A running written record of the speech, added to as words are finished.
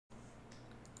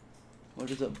What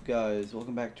is up, guys?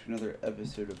 Welcome back to another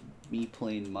episode of me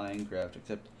playing Minecraft,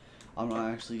 except I'm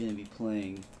not actually going to be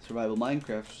playing survival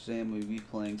Minecraft. Today I'm going to be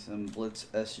playing some Blitz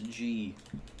SG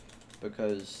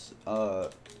because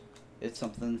it's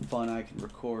something fun I can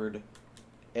record,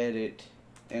 edit,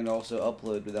 and also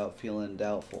upload without feeling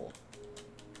doubtful.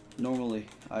 Normally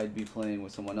I'd be playing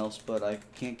with someone else, but I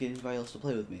can't get anybody else to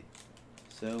play with me.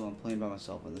 So I'm playing by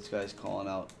myself, and this guy's calling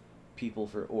out people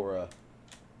for aura.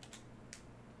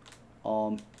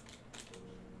 Okay.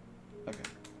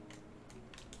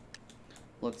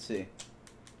 Let's see.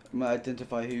 I'm gonna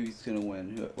identify who's gonna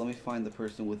win. Let me find the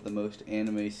person with the most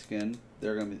anime skin.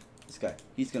 They're gonna be this guy.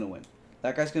 He's gonna win.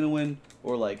 That guy's gonna win,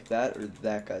 or like that, or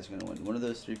that guy's gonna win. One of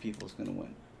those three people is gonna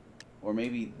win, or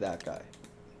maybe that guy.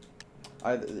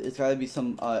 It's gotta be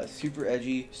some super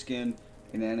edgy skin,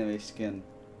 an anime skin,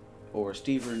 or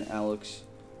Stever and Alex.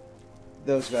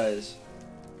 Those guys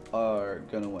are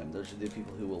gonna win. Those are the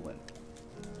people who will win.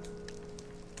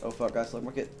 Oh fuck, guys, select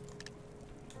market.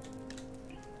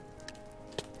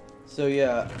 So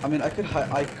yeah, I mean, I could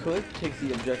take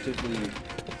the objectively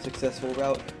successful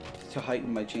route to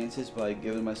heighten my chances by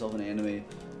giving myself an anime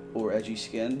or edgy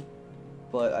skin,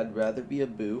 but I'd rather be a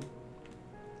boo.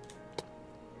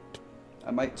 I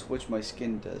might switch my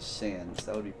skin to Sans.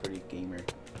 That would be pretty gamer.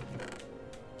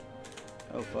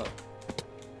 Oh fuck.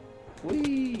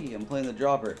 Whee! I'm playing the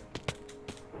dropper.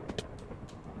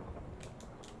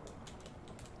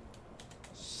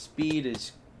 Speed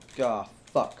is... ah,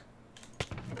 fuck.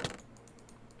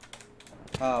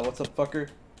 Ah, what's up, fucker?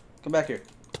 Come back here.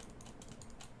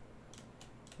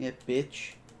 Yeah,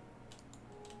 bitch.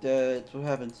 That's what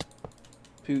happens.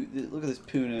 Poo, look at this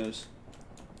poo nose.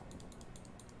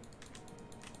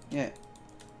 Yeah.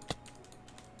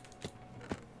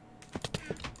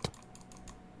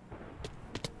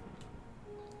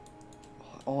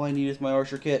 All I need is my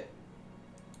Archer kit.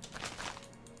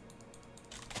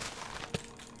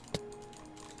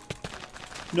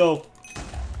 No.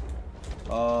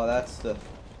 Oh, that's the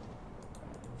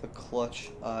clutch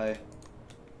I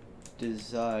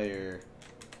desire.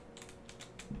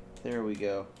 There we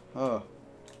go. Oh,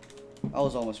 that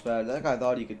was almost bad. That guy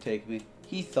thought he could take me.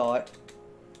 He thought,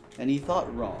 and he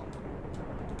thought wrong.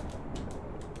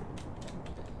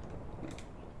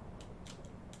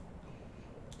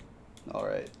 All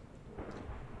right.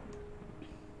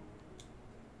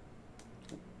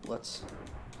 Let's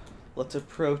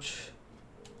approach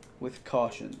with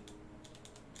caution.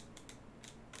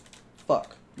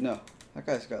 Fuck. No. That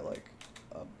guy's got like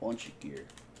a bunch of gear.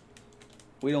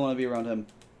 We don't want to be around him.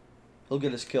 He'll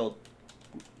get us killed.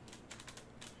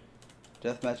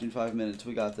 Deathmatch in 5 minutes.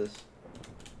 We got this.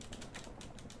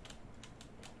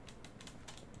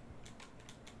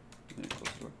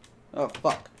 Oh,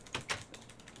 fuck.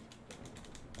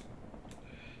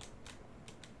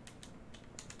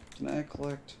 Can I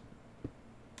collect?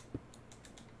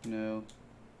 No.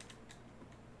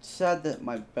 It's sad that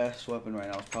my best weapon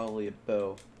right now is probably a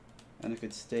bow, and it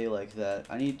could stay like that.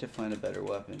 I need to find a better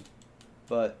weapon,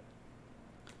 but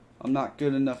I'm not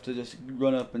good enough to just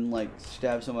run up and like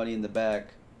stab somebody in the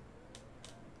back.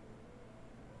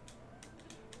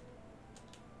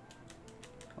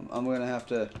 I'm gonna have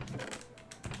to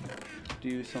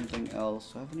do something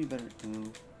else. Do I have any better?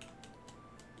 No.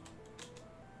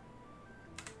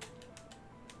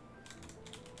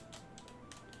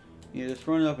 Yeah, just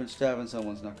running up and stabbing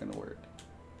someone's not gonna work.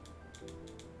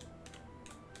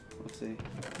 Let's see.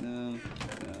 No.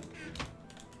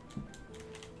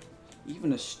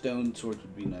 Even a stone sword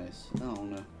would be nice. I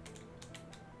don't know.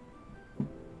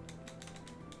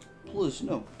 Please,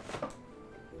 no.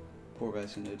 Poor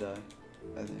guy's gonna die,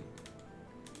 I think.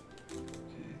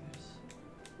 Okay,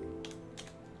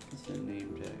 what's the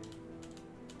name tag?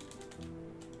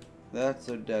 That's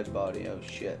a dead body. Oh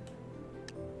shit.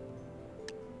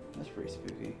 That's pretty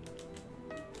spooky.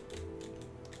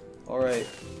 Alright.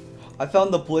 I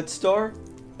found the Blitz star.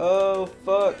 Oh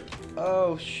fuck.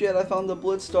 Oh shit, I found the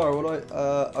Blitz star. What do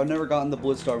I've never gotten the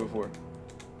Blitz star before.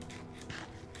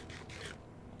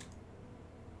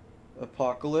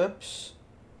 Apocalypse.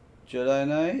 Jedi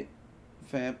Knight.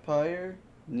 Vampire.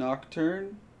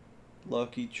 Nocturne.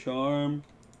 Lucky Charm.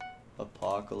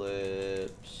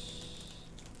 Apocalypse.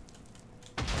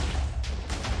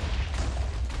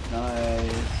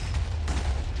 Nice.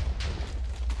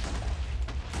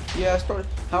 Yeah, I started.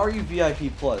 How are you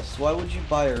VIP plus? Why would you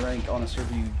buy a rank on a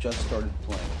server you just started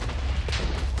playing?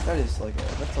 That is like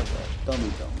that's like a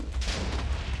dummy.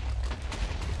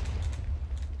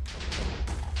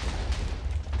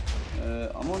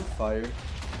 I'm on fire.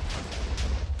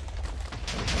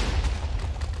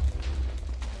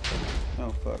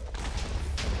 Oh fuck.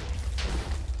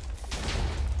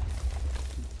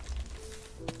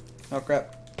 Oh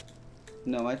crap.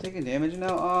 No, am I taking damage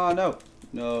now? Oh no.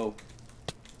 No.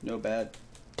 No, bad.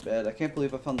 Bad. I can't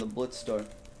believe I found the Blitz star.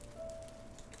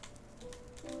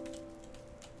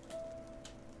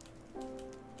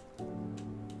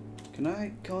 Can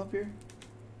I come up here?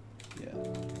 Yeah.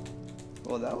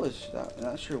 Well,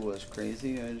 that sure was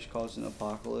crazy. I just caused an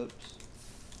apocalypse.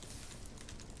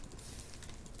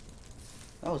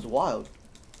 That was wild.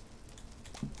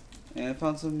 And I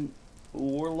found some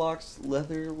Warlock's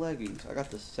leather leggings. I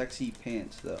got the sexy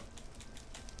pants though.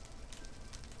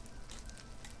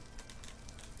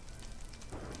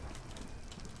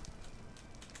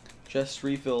 Chest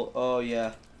refill. Oh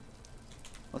yeah.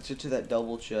 Let's get to that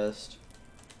double chest.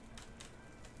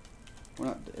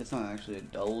 It's not actually a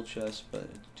double chest, but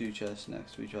it's two chests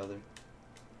next to each other.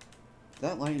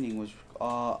 That lightning was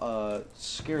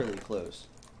scarily close.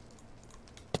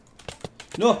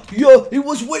 No, yo, it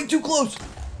was way too close.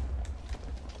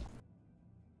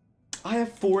 I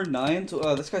have 4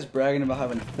 9s. This guy's bragging about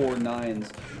having 4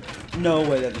 9s. No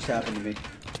way that just happened to me.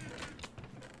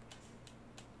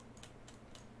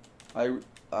 I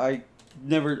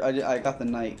got the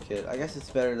night kit. I guess it's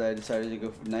better that I decided to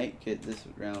go for night kit this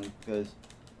round because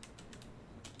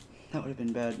that would have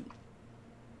been bad.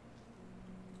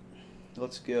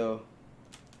 Let's go.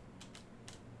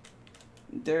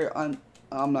 There, I'm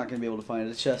not gonna be able to find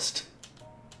a chest.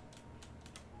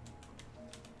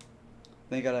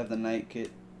 Thank God I have the night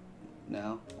kit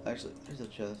now. Actually, there's a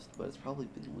chest, but it's probably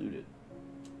been looted.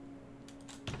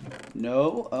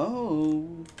 No,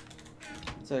 oh,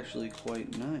 it's actually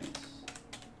quite nice.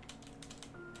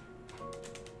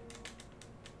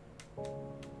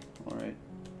 Alright,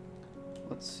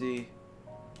 let's see.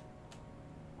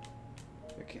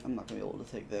 I'm not gonna be able to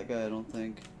take that guy, I don't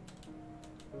think.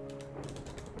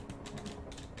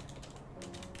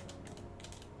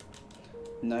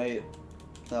 Night,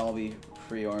 that'll be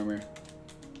free armor.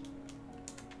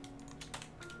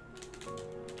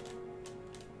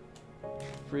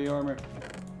 Free armor.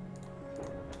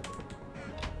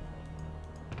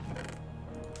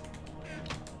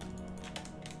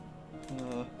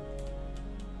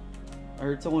 I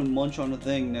heard someone munch on a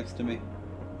thing next to me.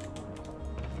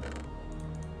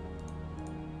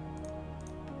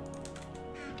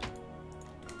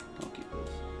 I'll keep those.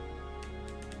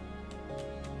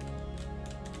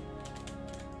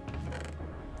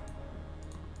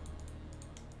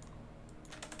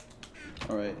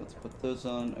 Alright, let's put those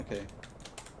on. Okay.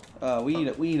 We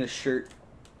need a shirt.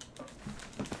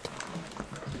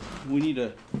 We need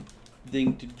a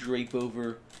thing to drape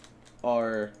over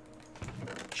our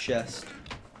chest.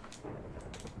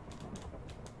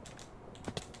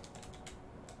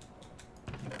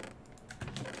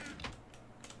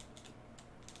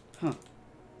 Huh.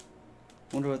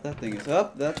 Wonder what that thing is.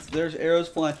 Up, there's arrows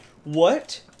flying.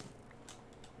 What?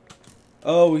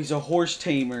 Oh, he's a horse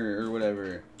tamer or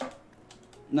whatever.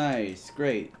 Nice,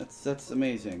 great. That's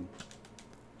amazing.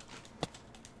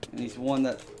 And he's one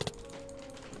that.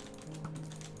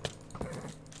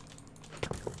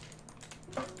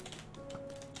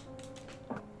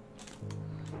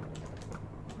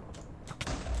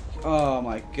 Oh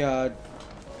my god.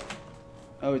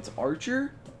 Oh, it's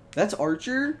Archer? That's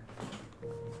Archer?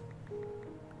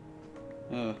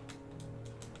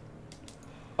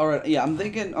 Alright, yeah, I'm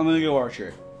thinking I'm gonna go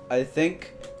Archer. I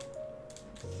think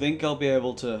I'll be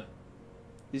able to.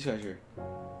 These guys are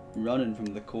running from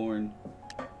the corn.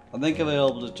 I think I'll be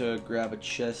able to grab a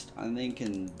chest. I'm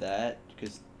thinking that,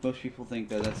 because most people think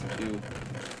that that's too.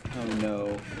 Oh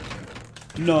no.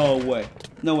 No way.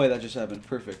 No way that just happened.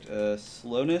 Perfect.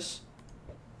 Slowness.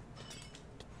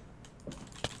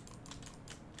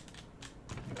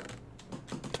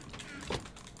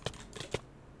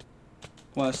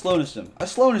 Come on, I slowness him. I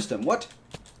slowness him. What?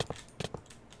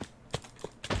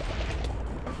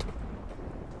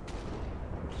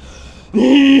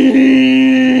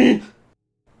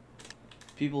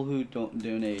 People who don't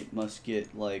donate must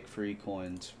get like free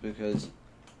coins because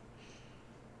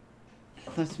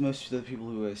that's most of the people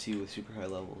who I see with super high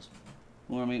levels.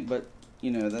 Well, I mean, but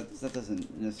you know that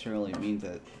doesn't necessarily mean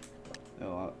that.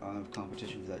 Oh, I'll have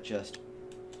competition for that chest.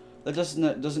 That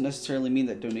doesn't necessarily mean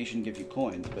that donation gives you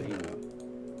coins, but you know.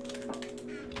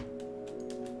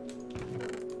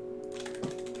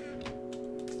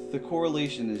 The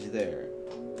correlation is there.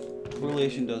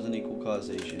 Correlation doesn't equal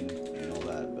causation and all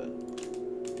that, but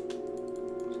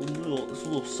it's a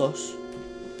little sus.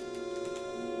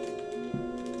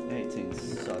 I hate saying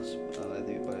sus, but I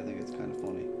think it's kind of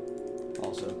funny.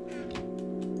 Also,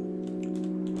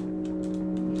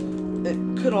 it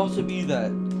could also be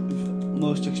that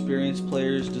most experienced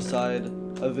players decide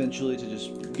eventually to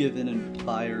just give in and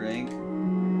buy a rank.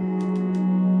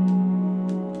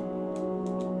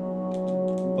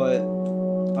 but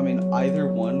I mean, either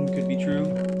one could be true.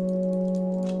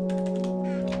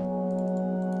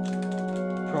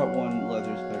 Prot 1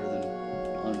 leather is better than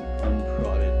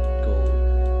unprodded gold.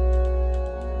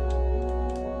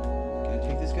 Can I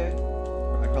take this guy?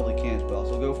 I probably can't, but I'll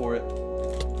still go for it.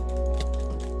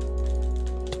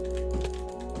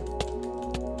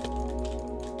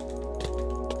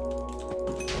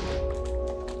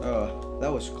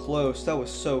 That was close. That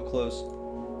was so close.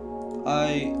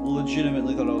 I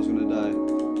legitimately thought I was gonna die.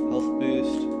 Health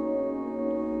boost.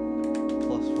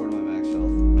 +4 to my max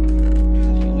health. Does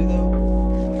that heal me though?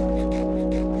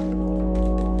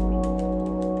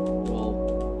 Well,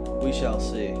 we shall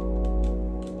see.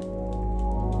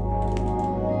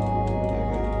 Okay.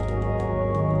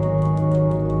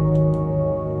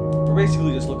 We're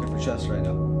basically just looking for chests right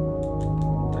now.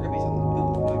 There could be something.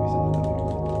 Ooh, there might be something down here.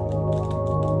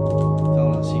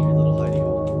 Found a secret little hidey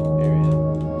hole area.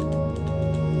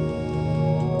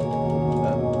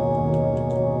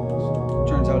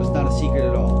 Turns out it's not a secret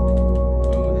at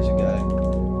all. Oh, there's a guy.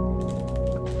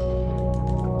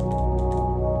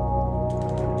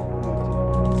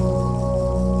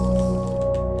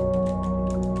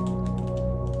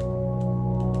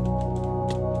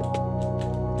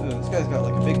 Ooh, this guy's got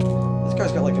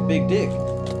like a big dick.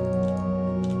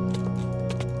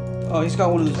 Oh, he's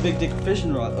got one of those big dick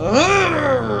fishing rods.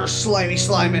 Slimy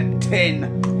slime at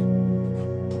 10.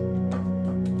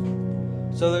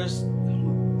 So there's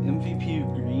MVP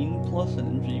green plus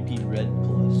and MVP red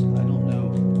plus. I don't know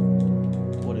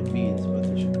what it means, but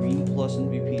there's a green plus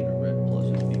MVP and a red plus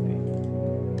MVP.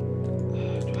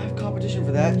 Do I have competition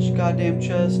for that goddamn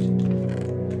chest?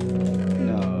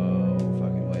 No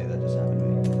fucking way that just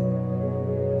happened to me.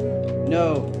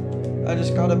 No, I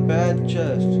just got a bad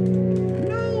chest.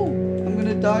 I'm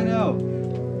gonna die now.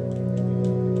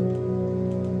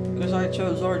 Because I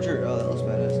chose Archer. Oh, that looks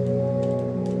badass.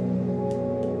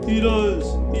 He does!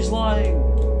 He's lying!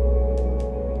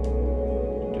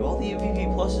 Do all the MVP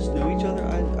pluses know each other?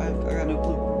 I got no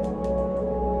clue.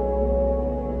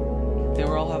 They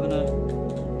were all having a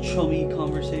chummy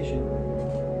conversation.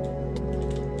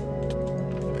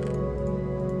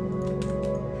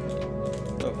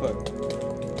 Oh, fuck.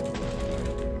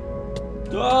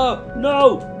 Oh,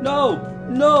 no! No!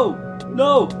 No!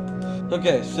 No!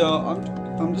 Okay, so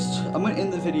I'm gonna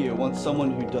end the video once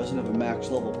someone who doesn't have a max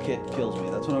level kit kills me.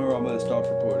 That's whenever I'm gonna stop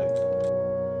recording.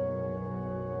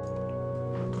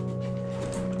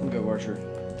 I'm gonna go Archer.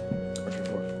 Archer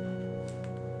 4.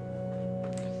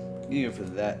 You go for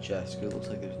that chest, because it looks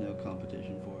like there's no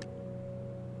competition for it.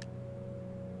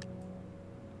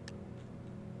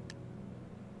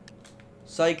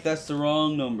 Psych, that's the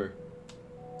wrong number.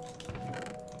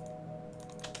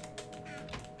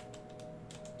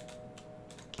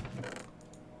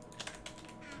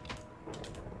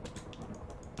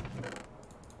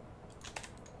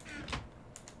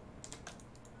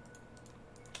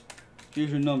 Here's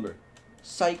your number.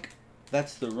 Psych,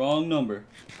 that's the wrong number.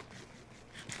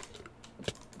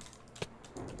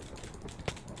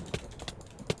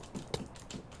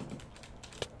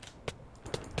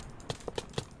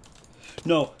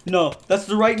 No, no, that's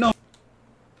the right number.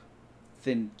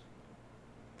 Then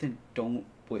don't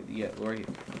wait. Yeah, right here.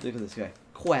 Look at this guy,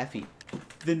 Quaffy.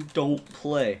 Then don't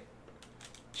play.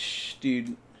 Shh,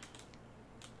 dude.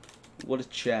 What a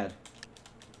Chad.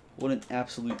 What an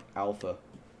absolute alpha.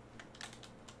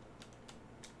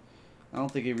 I don't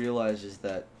think he realizes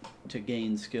that to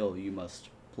gain skill, you must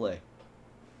play.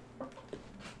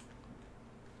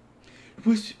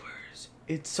 Whispers.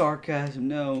 It's sarcasm.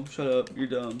 No, shut up. You're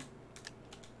dumb.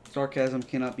 Sarcasm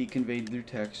cannot be conveyed through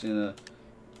text in a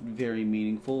very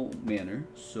meaningful manner.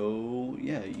 So,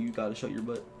 yeah, you gotta shut your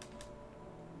butt.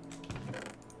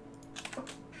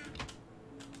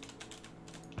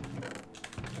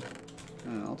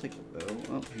 I'll take the bow.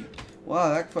 Oh, wow,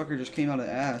 that fucker just came out of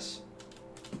ass.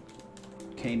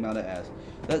 Came out of ass.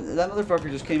 That motherfucker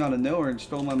just came out of nowhere and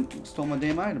stole my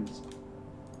damn items.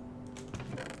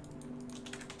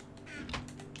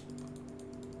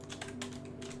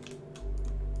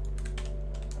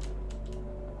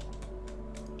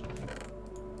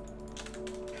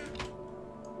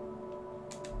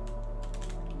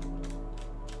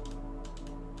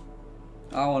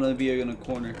 I want to be in a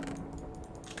corner.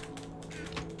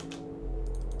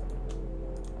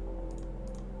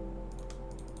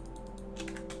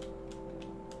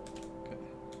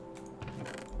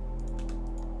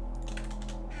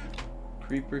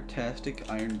 Creeper-tastic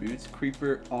iron boots.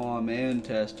 Creeper, aw man,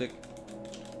 tastic.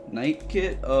 Night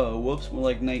kit? Oh, whoops, more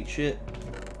like night shit.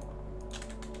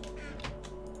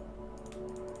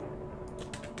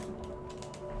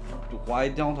 Why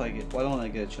don't I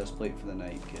get a chest plate for the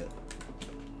night kit?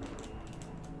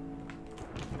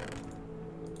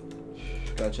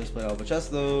 got a chest plate out of a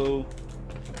chest though.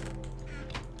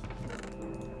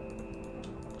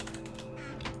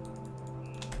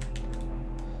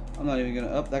 I'm not even gonna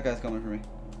up. That guy's coming for me.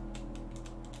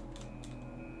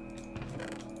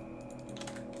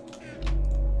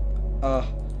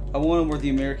 I wanted more the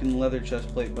American leather chest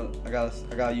plate, but I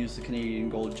gotta use the Canadian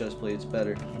gold chest plate. It's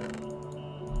better.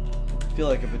 I feel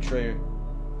like a betrayer.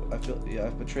 Yeah,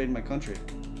 I've betrayed my country.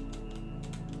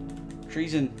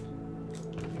 Treason.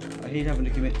 I hate having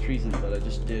to commit treason, but I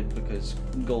just did because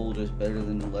gold is better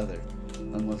than leather,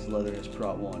 unless leather is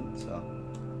Prot 1. So.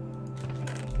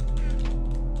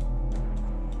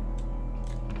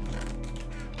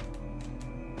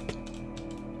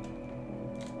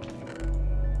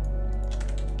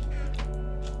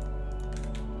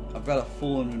 I've got a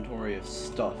full inventory of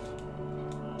stuff,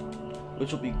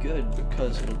 which will be good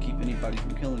because it'll keep anybody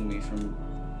from killing me from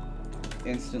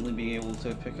instantly being able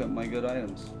to pick up my good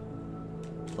items.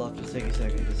 So I'll have to take a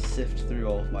second to sift through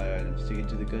all of my items to get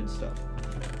to the good stuff.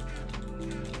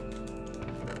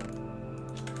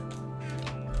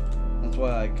 That's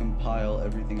why I compile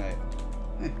everything Hey,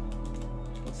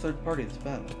 what's third party that's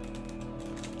bad?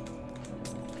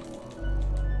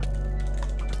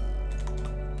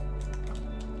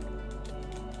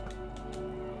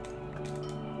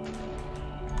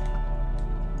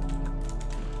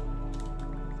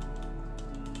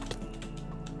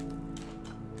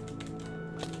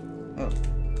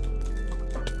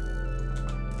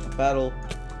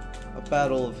 A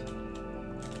battle of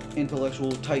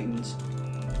intellectual titans.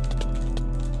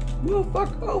 Oh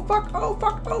fuck, oh fuck, oh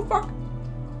fuck, oh fuck.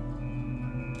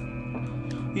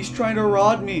 He's trying to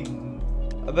rod me.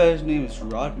 I bet his name is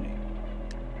Rodney.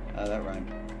 Ah, that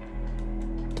rhymed.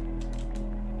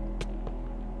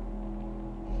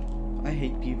 I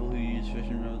hate people who use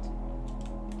fishing rods.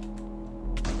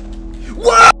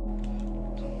 What?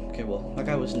 Okay, well, that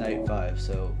guy was night 5,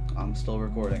 so I'm still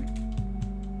recording.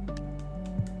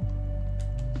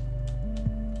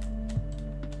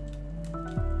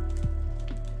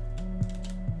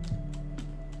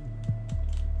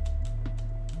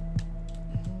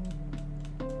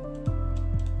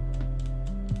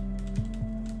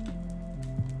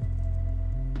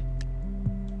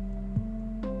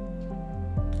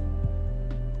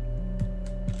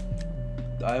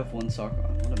 I have one sock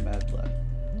on. What a mad lad.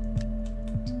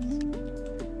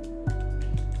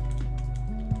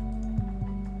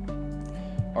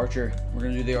 Archer. We're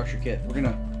gonna do the archer kit. We're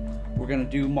gonna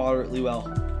do moderately well.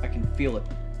 I can feel it.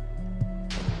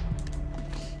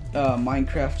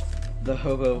 Minecraft the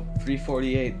Hobo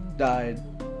 348 died.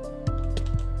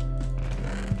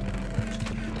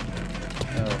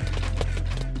 Oh.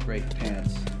 Great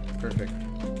pants. Perfect.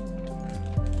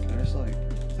 There's like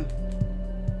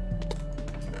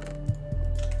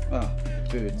oh,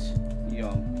 boots.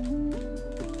 Yum.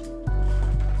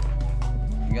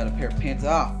 You got a pair of pants.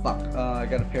 Ah, fuck. I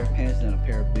got a pair of pants and a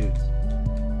pair of boots.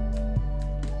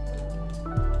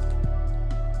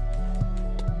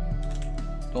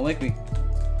 Don't make me.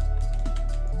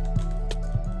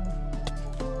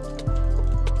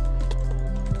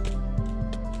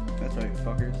 That's right,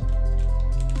 fuckers.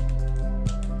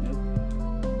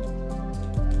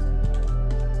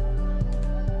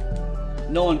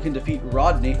 No one can defeat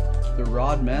Rodney, the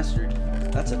Rod Master.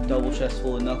 That's a double chest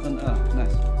full of nothing. Oh,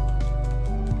 nice.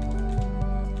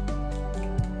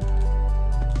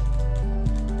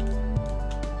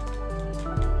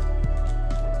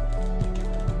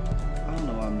 I don't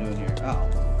know what I'm doing here. Oh,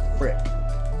 frick.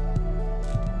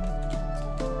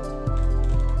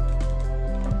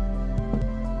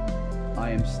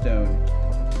 I am stone.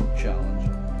 Challenge.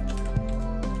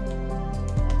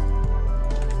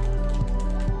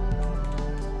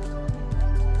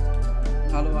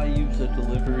 How do I use a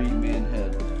delivery man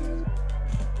head?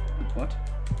 What?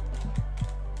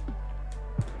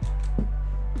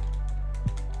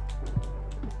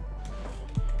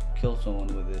 Kill someone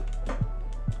with it.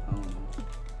 I don't know.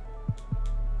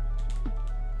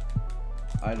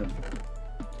 Item.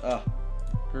 Ah.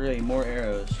 Hooray, more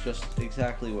arrows. Just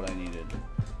exactly what I needed.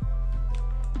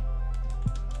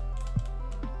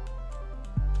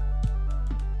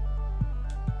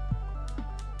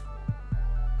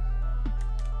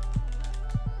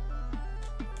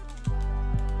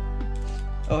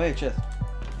 Oh, hey, chest.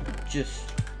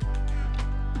 Just.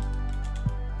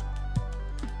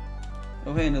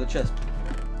 Oh, hey, another chest.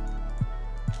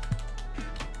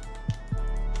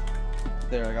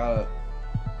 There, I got a.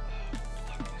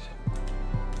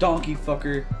 Donkey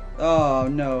fucker. Oh,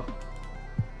 no.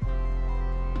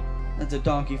 That's a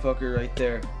donkey fucker right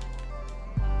there.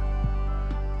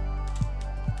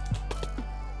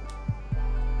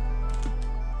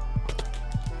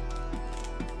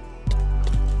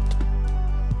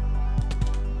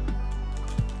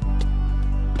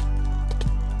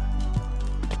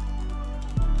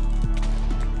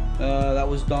 that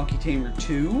was Donkey Tamer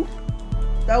 2.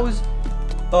 That was...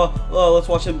 Oh, let's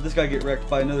watch this guy get wrecked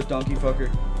by another donkey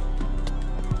fucker.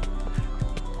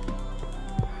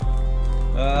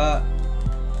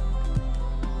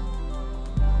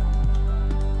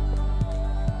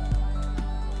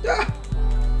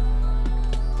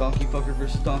 Donkey fucker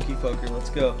versus donkey fucker. Let's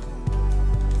go.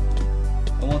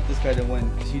 I want this guy to win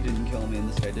because he didn't kill me and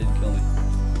this guy didn't kill me.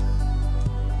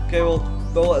 Okay, well,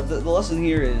 the lesson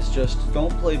here is just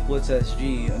don't play Blitz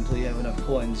SG until you have enough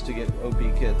coins to get OP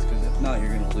kits, because if not, you're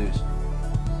gonna lose.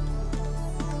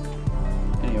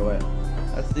 Anyway,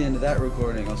 that's the end of that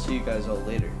recording. I'll see you guys all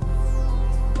later.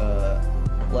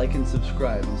 Like and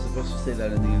subscribe. I'm supposed to say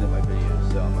that in the end of my video,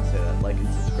 so I'm gonna say that. Like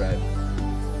and subscribe.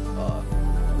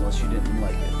 Unless you didn't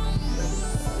like it.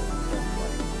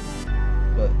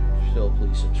 But still,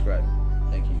 please subscribe.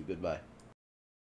 Thank you. Goodbye.